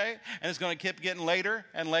yesterday, and it's going to keep getting later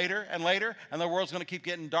and later and later, and the world's going to keep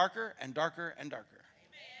getting darker and darker and darker.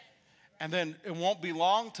 Amen. And then it won't be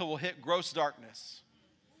long till we'll hit gross darkness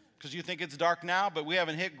because you think it's dark now, but we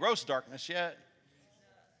haven't hit gross darkness yet.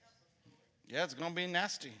 Yeah, it's going to be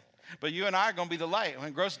nasty. But you and I are going to be the light.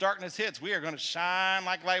 When gross darkness hits, we are going to shine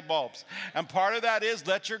like light bulbs. And part of that is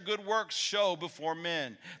let your good works show before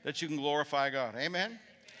men that you can glorify God. Amen?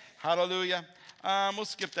 Hallelujah. We'll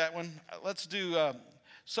skip that one. Let's do,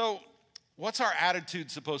 so what's our attitude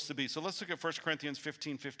supposed to be? So let's look at 1 Corinthians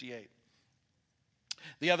 15:58.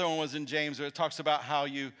 The other one was in James where it talks about how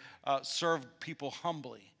you serve people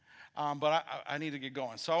humbly. But I need to get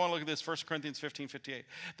going. So I want to look at this, 1 Corinthians 15:58.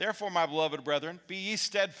 Therefore, my beloved brethren, be ye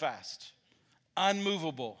steadfast,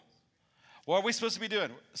 unmovable. What are we supposed to be doing?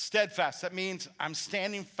 Steadfast. That means I'm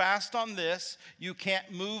standing fast on this. You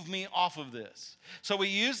can't move me off of this. So we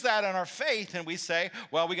use that in our faith and we say,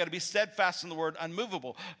 well, we got to be steadfast in the word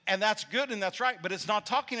unmovable. And that's good and that's right. But it's not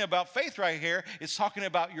talking about faith right here. It's talking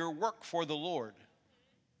about your work for the Lord.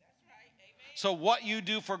 So what you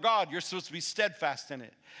do for God, you're supposed to be steadfast in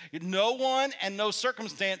it. No one and no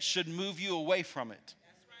circumstance should move you away from it. That's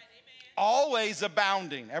right, amen. Always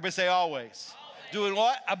abounding. Everybody say always. Doing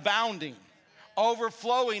what? Abounding.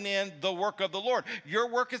 overflowing in the work of the Lord. Your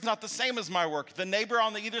work is not the same as my work. The neighbor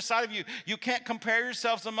on the either side of you, you can't compare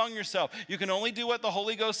yourselves among yourself. You can only do what the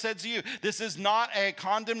Holy Ghost said to you. This is not a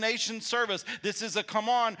condemnation service. This is a come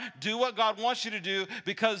on, do what God wants you to do,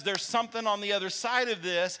 because there's something on the other side of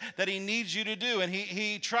this that he needs you to do. And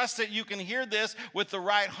he trusts that you can hear this with the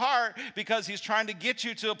right heart, because he's trying to get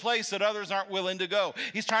you to a place that others aren't willing to go.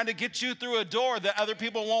 He's trying to get you through a door that other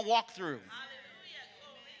people won't walk through.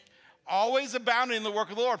 Always abounding in the work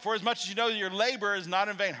of the Lord, for as much as you know that your labor is not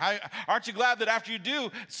in vain. Aren't you glad that after you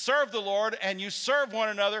do serve the Lord and you serve one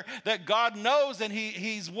another, that God knows and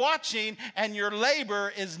he's watching, and your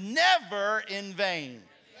labor is never in vain?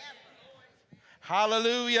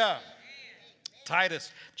 Hallelujah.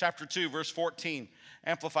 Titus chapter 2, verse 14,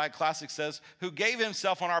 Amplified Classic says, who gave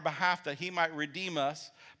himself on our behalf that he might redeem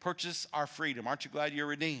us, purchase our freedom. Aren't you glad you're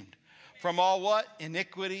redeemed? From all what?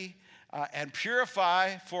 Iniquity, and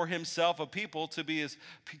purify for himself a people to be as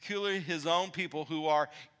peculiar his own people, who are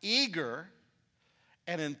eager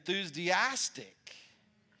and enthusiastic.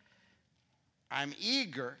 I'm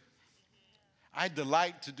eager. I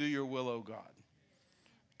delight to do your will, O God.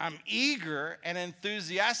 I'm eager and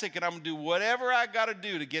enthusiastic, and I'm going to do whatever I got to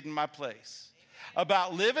do to get in my place.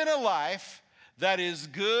 About living a life that is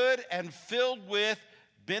good and filled with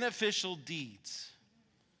beneficial deeds.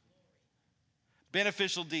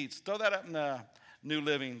 Beneficial deeds. Throw that up in the New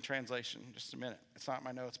Living Translation just a minute. It's not in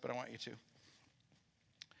my notes, but I want you to.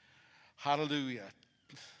 Hallelujah.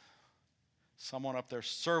 Someone up there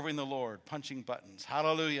serving the Lord, punching buttons.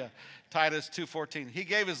 Hallelujah. Titus 2:14. He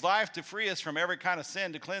gave his life to free us from every kind of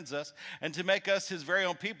sin, to cleanse us, and to make us his very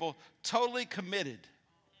own people, totally committed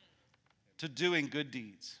to doing good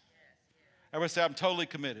deeds. Everybody say, I'm totally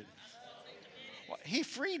committed. Well, he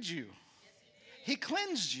freed you. He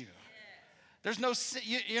cleansed you. There's no,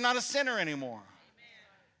 you're not a sinner anymore.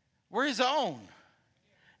 We're his own.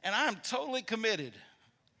 And I'm totally committed.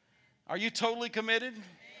 Are you totally committed?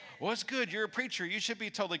 Well, it's good. You're a preacher. You should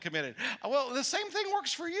be totally committed. Well, the same thing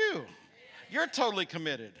works for you. You're totally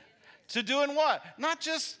committed to doing what? Not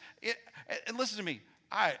just, and listen to me.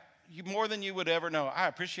 You more than you would ever know. I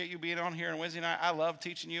appreciate you being on here on Wednesday night. I love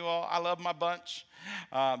teaching you all. I love my bunch.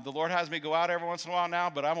 The Lord has me go out every once in a while now,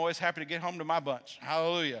 but I'm always happy to get home to my bunch.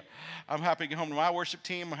 Hallelujah. I'm happy to get home to my worship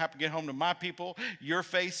team. I'm happy to get home to my people, your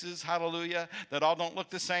faces, hallelujah, that all don't look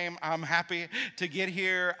the same. I'm happy to get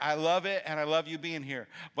here. I love it, and I love you being here.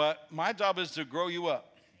 But my job is to grow you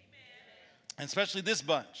up, and especially this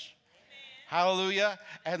bunch. Hallelujah.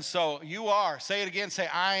 And so you are, say it again, say,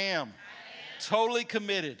 I am totally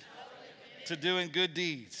committed to doing good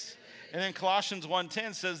deeds. And then Colossians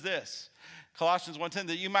 1:10 says this. Colossians 1:10,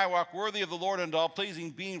 that you might walk worthy of the Lord unto all pleasing,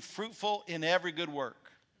 being fruitful in every good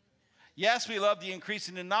work. Yes, we love the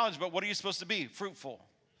increasing in knowledge, but what are you supposed to be? Fruitful.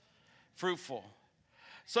 Fruitful.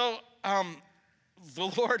 So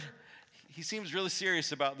the Lord, he seems really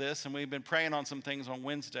serious about this, and we've been praying on some things on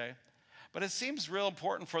Wednesday. But it seems real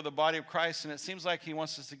important for the body of Christ, and it seems like he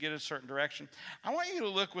wants us to get a certain direction. I want you to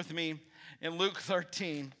look with me in Luke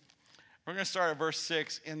 13. We're going to start at verse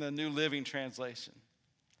 6 in the New Living Translation.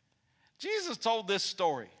 Jesus told this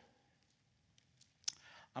story.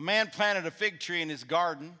 A man planted a fig tree in his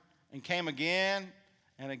garden and came again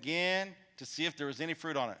and again to see if there was any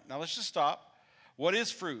fruit on it. Now let's just stop. What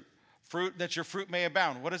is fruit? Fruit, that your fruit may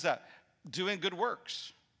abound. What is that? Doing good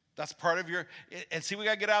works. That's part of your, and see, we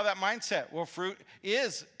got to get out of that mindset. Well, fruit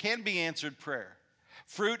can be answered prayer.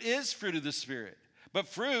 Fruit is fruit of the Spirit. But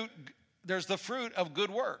fruit, there's the fruit of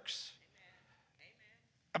good works.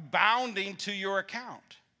 Abounding to your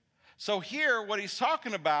account. So here, what he's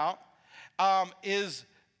talking about is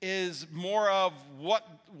more of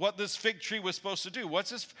what this fig tree was supposed to do.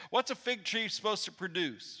 What's a fig tree supposed to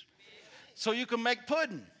produce? So you can make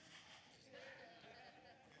pudding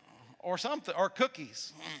or something, or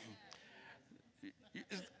cookies,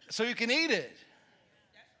 so you can eat it,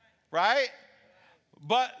 right?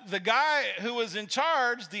 But the guy who was in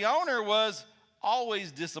charge, the owner, was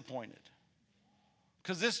always disappointed.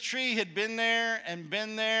 Because this tree had been there and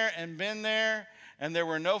been there and been there, and there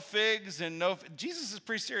were no figs and no. Jesus is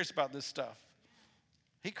pretty serious about this stuff.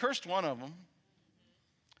 He cursed one of them.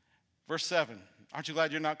 Verse 7. Aren't you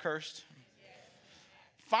glad you're not cursed? Yes.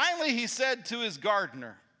 Finally, he said to his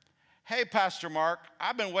gardener, hey, Pastor Mark,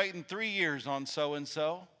 I've been waiting 3 years on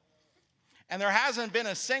so-and-so, and there hasn't been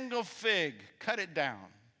a single fig. Cut it down.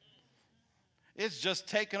 It's just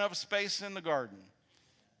taking up space in the garden.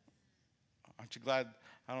 Aren't you glad?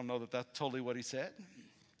 I don't know that that's totally what he said.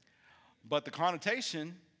 But the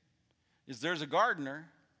connotation is there's a gardener,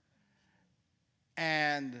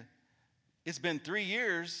 and it's been 3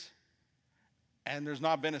 years, and there's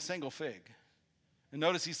not been a single fig. And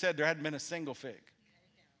notice he said there hadn't been a single fig.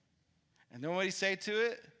 And then what did he say to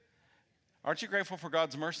it? Aren't you grateful for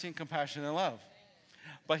God's mercy and compassion and love?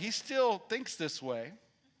 But he still thinks this way.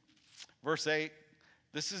 Verse 8,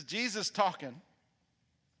 this is Jesus talking.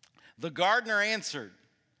 The gardener answered,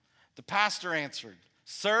 the pastor answered,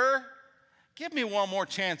 Sir, give me one more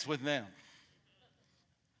chance with them.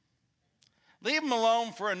 Leave them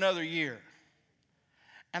alone for another year.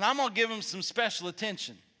 And I'm going to give them some special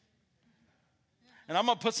attention. And I'm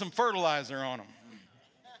going to put some fertilizer on them.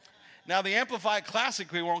 Now, the Amplified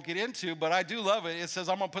Classic we won't get into, but I do love it. It says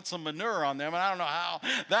I'm going to put some manure on them, and I don't know how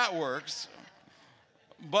that works.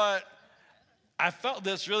 But I felt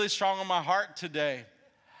this really strong on my heart today.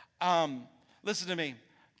 Listen to me.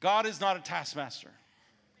 God is not a taskmaster.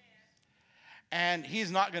 And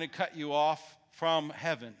he's not going to cut you off from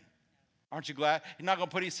heaven. Aren't you glad? He's not going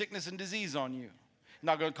to put any sickness and disease on you. He's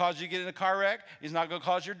not going to cause you to get in a car wreck. He's not going to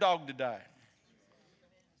cause your dog to die.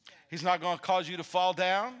 He's not going to cause you to fall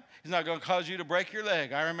down. He's not going to cause you to break your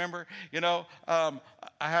leg. I remember, when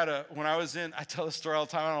I was I tell this story all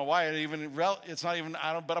the time. I don't know why it's not even,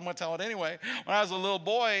 but I'm going to tell it anyway. When I was a little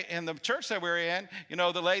boy in the church that we were in,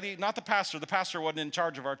 the lady, not the pastor wasn't in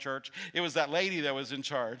charge of our church. It was that lady that was in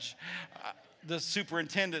charge. The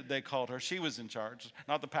superintendent, they called her. She was in charge,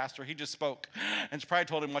 not the pastor. He just spoke, and she probably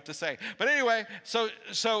told him what to say. But anyway, so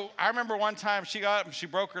I remember one time she got up and she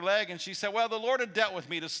broke her leg, and she said, well, the Lord had dealt with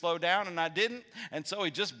me to slow down, and I didn't, and so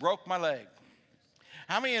he just broke my leg.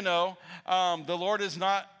 How many of you know the Lord is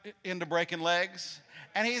not into breaking legs,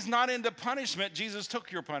 and he's not into punishment? Jesus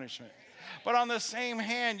took your punishment. But on the same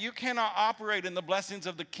hand, you cannot operate in the blessings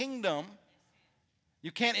of the kingdom. You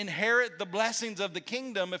can't inherit the blessings of the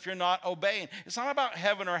kingdom if you're not obeying. It's not about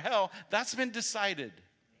heaven or hell. That's been decided.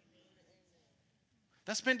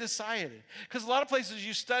 That's been decided. Because a lot of places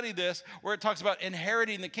you study this where it talks about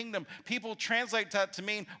inheriting the kingdom, people translate that to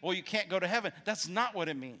mean, well, you can't go to heaven. That's not what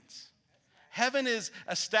it means. Heaven is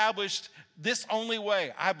established this only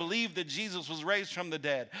way. I believe that Jesus was raised from the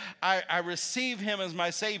dead. I receive him as my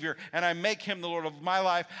Savior, and I make him the Lord of my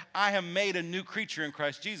life. I am made a new creature in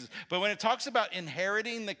Christ Jesus. But when it talks about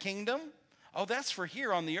inheriting the kingdom, that's for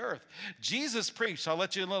here on the earth. Jesus preached. I'll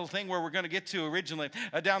let you a little thing where we're going to get to originally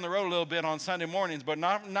down the road a little bit on Sunday mornings, but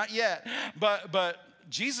not yet. But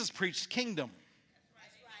Jesus preached kingdom.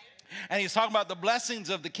 And he's talking about the blessings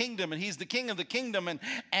of the kingdom, and he's the king of the kingdom,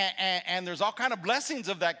 and there's all kind of blessings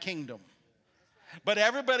of that kingdom. But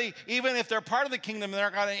everybody, even if they're part of the kingdom, they're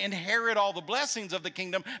not going to inherit all the blessings of the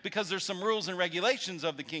kingdom because there's some rules and regulations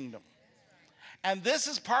of the kingdom. And this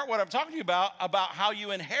is what I'm talking to you about how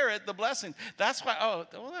you inherit the blessing. That's why,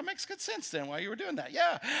 that makes good sense then why you were doing that.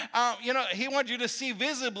 Yeah. He wanted you to see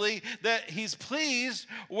visibly that he's pleased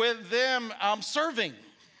with them serving.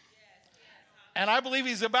 And I believe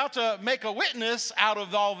he's about to make a witness out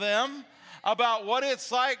of all them about what it's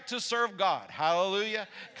like to serve God. Hallelujah.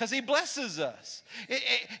 Because he blesses us.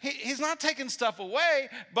 He's not taking stuff away,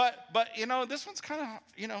 but this one's kind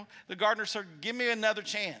of, the gardener said, give me another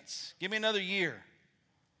chance. Give me another year.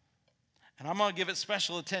 And I'm going to give it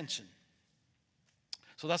special attention.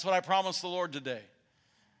 So that's what I promised the Lord today.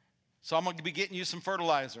 So I'm going to be getting you some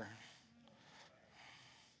fertilizer.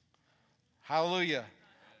 Hallelujah.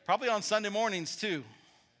 Probably on Sunday mornings too.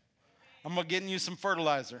 I'm going to get you some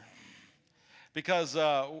fertilizer. Because,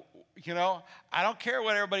 I don't care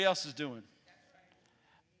what everybody else is doing.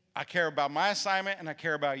 I care about my assignment and I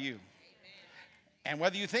care about you. And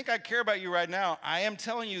whether you think I care about you right now, I am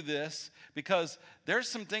telling you this because there's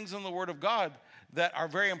some things in the Word of God that are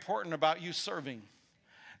very important about you serving.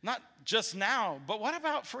 Not just now, but what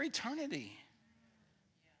about for eternity?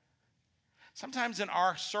 Sometimes in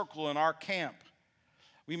our circle, in our camp,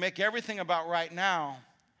 we make everything about right now,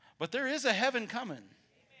 but there is a heaven coming.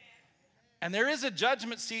 And there is a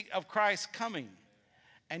judgment seat of Christ coming.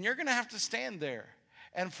 And you're going to have to stand there.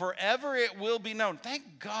 And forever it will be known.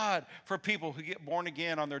 Thank God for people who get born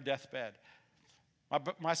again on their deathbed.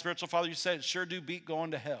 My spiritual father, you said, it sure do beat going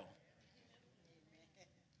to hell.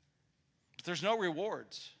 But there's no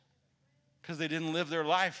rewards because they didn't live their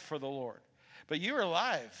life for the Lord. But you're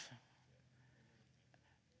alive.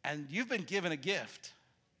 And you've been given a gift.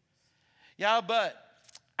 Yeah, but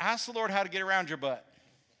ask the Lord how to get around your butt.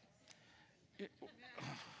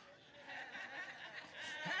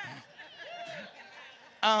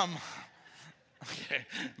 Okay,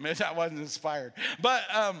 maybe that wasn't inspired. But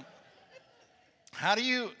how do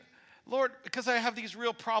you, Lord, because I have these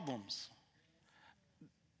real problems.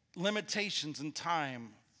 Limitations in time.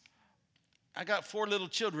 I got 4 little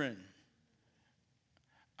children.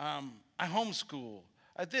 I homeschool.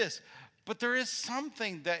 This. But there is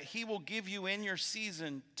something that he will give you in your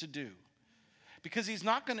season to do. Because he's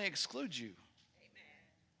not going to exclude you.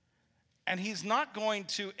 And he's not going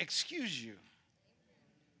to excuse you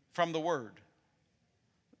from the word.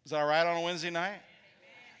 Is that all right on a Wednesday night?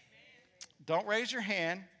 Don't raise your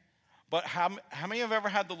hand, but how many have ever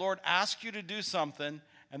had the Lord ask you to do something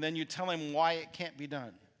and then you tell him why it can't be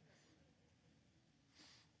done?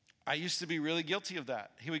 I used to be really guilty of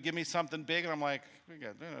that. He would give me something big and I'm like,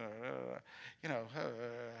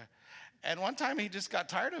 and one time he just got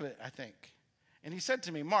tired of it, I think. And he said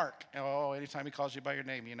to me, Mark, anytime he calls you by your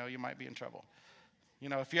name, you might be in trouble.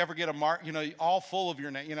 If you ever get a Mark, all full of your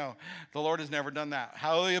name, the Lord has never done that.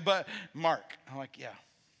 Hallelujah, but Mark. I'm like, yeah.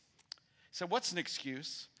 He said, what's an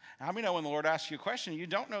excuse? How many know when the Lord asks you a question, you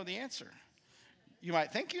don't know the answer? You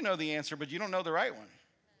might think you know the answer, but you don't know the right one.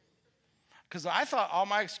 Because I thought all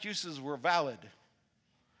my excuses were valid.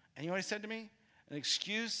 And you know what he said to me? An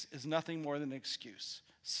excuse is nothing more than an excuse.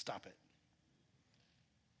 Stop it.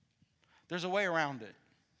 There's a way around it.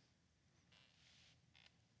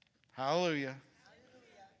 Hallelujah.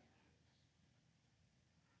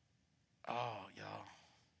 Oh, y'all.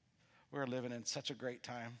 We're living in such a great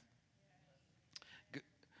time.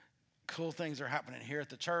 Cool things are happening here at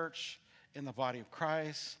the church, in the body of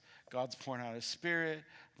Christ. God's pouring out his Spirit.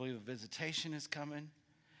 I believe a visitation is coming.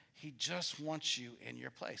 He just wants you in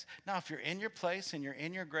your place. Now, if you're in your place and you're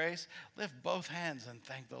in your grace, lift both hands and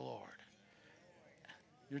thank the Lord.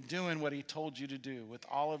 You're doing what he told you to do with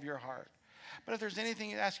all of your heart. But if there's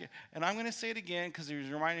anything he asks you, and I'm going to say it again because he was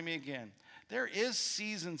reminding me again, there is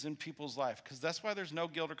seasons in people's life, because that's why there's no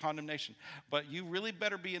guilt or condemnation. But you really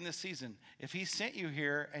better be in this season. If he sent you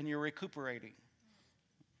here and you're recuperating,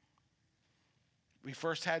 we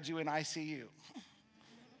first had you in ICU,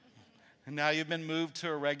 and now you've been moved to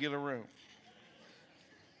a regular room.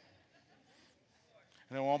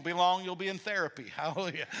 And it won't be long, you'll be in therapy.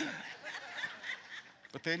 Hallelujah.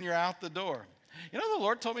 But then you're out the door. The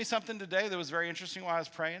Lord told me something today that was very interesting while I was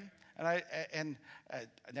praying, and I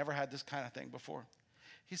never had this kind of thing before.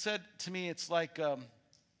 He said to me, it's like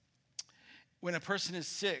when a person is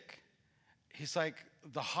sick, he's like,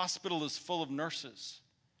 the hospital is full of nurses.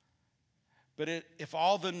 But if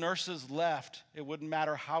all the nurses left, it wouldn't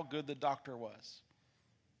matter how good the doctor was.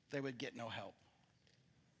 They would get no help.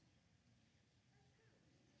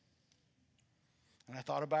 And I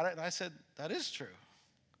thought about it, and I said, that is true.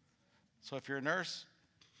 So if you're a nurse,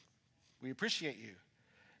 we appreciate you.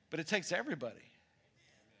 But it takes everybody.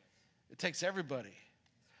 It takes everybody.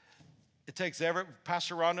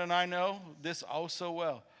 Pastor Rhonda and I know this oh so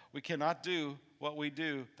well. We cannot do what we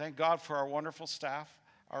do. Thank God for our wonderful staff,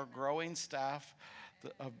 our growing staff,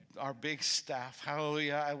 our big staff.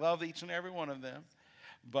 Hallelujah. I love each and every one of them.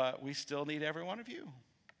 But we still need every one of you.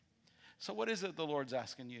 So what is it the Lord's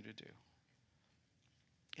asking you to do?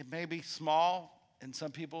 It may be small in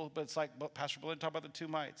some people, but it's like Pastor Belinda talked about the 2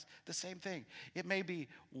 mites. The same thing. It may be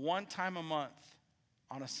one time a month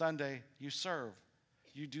on a Sunday you serve.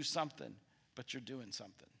 You do something, but you're doing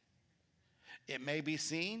something. It may be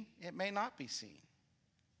seen. It may not be seen,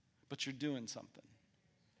 but you're doing something.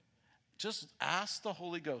 Just ask the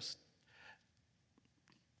Holy Ghost.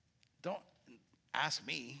 Don't ask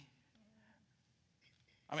me.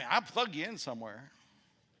 I'll plug you in somewhere.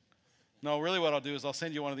 No, really what I'll do is I'll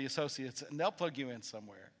send you one of the associates, and they'll plug you in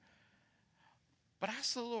somewhere. But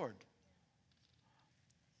ask the Lord.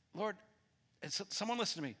 Lord, someone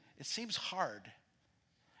listen to me. It seems hard.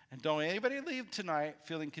 And don't anybody leave tonight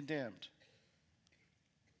feeling condemned.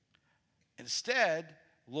 Instead,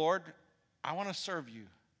 Lord, I want to serve you.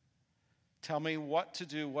 Tell me what to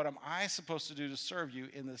do. What am I supposed to do to serve you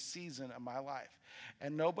in this season of my life?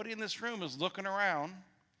 And nobody in this room is looking around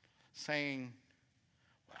saying,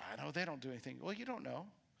 I know they don't do anything. Well, you don't know,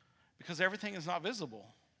 because everything is not visible.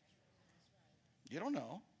 You don't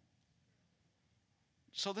know.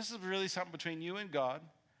 So this is really something between you and God.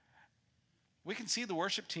 We can see the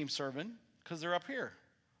worship team serving because they're up here.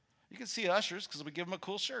 You can see ushers because we give them a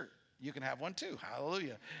cool shirt. You can have one too.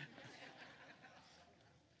 Hallelujah.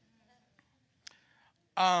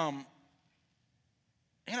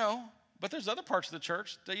 But there's other parts of the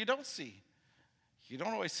church that you don't see. You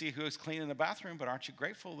don't always see who is clean in the bathroom, but aren't you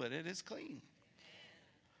grateful that it is clean?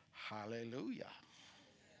 Hallelujah.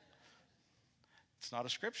 It's not a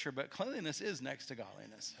scripture, but cleanliness is next to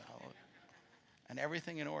godliness. Hallelujah. And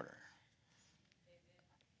everything in order.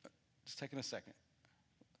 Just taking a second.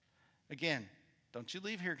 Again, don't you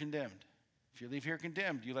leave here condemned. If you leave here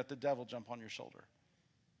condemned, you let the devil jump on your shoulder.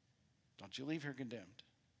 Don't you leave here condemned.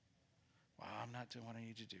 Well, I'm not doing what I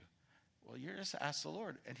need to do. Well, you just ask the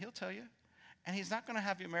Lord, and he'll tell you. And he's not going to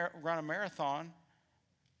have you run a marathon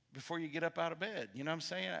before you get up out of bed. You know what I'm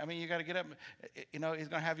saying? I mean, you got to get up. He's going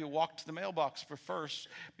to have you walk to the mailbox first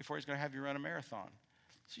before he's going to have you run a marathon.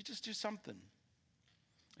 So you just do something.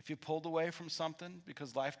 If you pulled away from something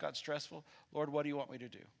because life got stressful, Lord, what do you want me to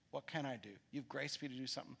do? What can I do? You've graced me to do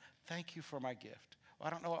something. Thank you for my gift. Well, I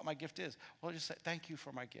don't know what my gift is. Well, just say, thank you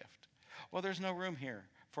for my gift. Well, there's no room here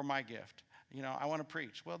for my gift. I want to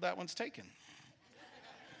preach. Well, that one's taken.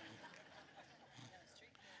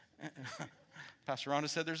 Pastor Rhonda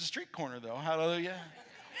said there's a street corner, though. Hallelujah.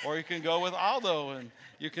 Or you can go with Aldo, and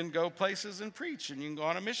you can go places and preach, and you can go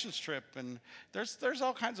on a missions trip, and there's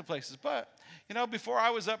all kinds of places. But, before I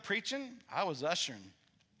was up preaching, I was ushering.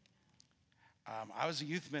 I was a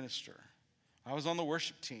youth minister. I was on the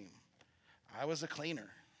worship team. I was a cleaner.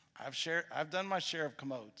 I've done my share of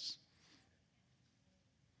commodes.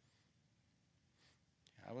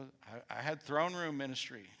 I had throne room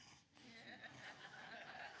ministry.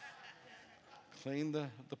 Cleaned the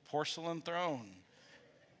porcelain throne.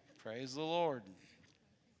 Praise the Lord.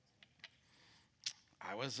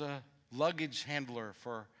 I was a luggage handler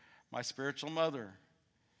for my spiritual mother.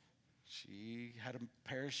 She had a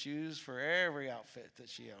pair of shoes for every outfit that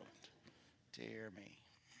she owned. Dear me.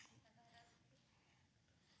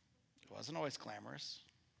 It wasn't always glamorous.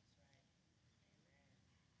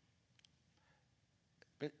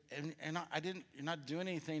 But I didn't not doing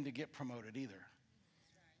anything to get promoted either.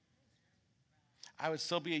 I would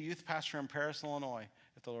still be a youth pastor in Paris, Illinois,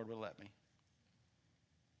 if the Lord would let me.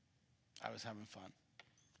 I was having fun.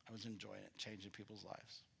 I was enjoying it, changing people's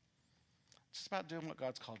lives. It's just about doing what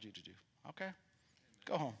God's called you to do. Okay?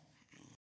 Go home.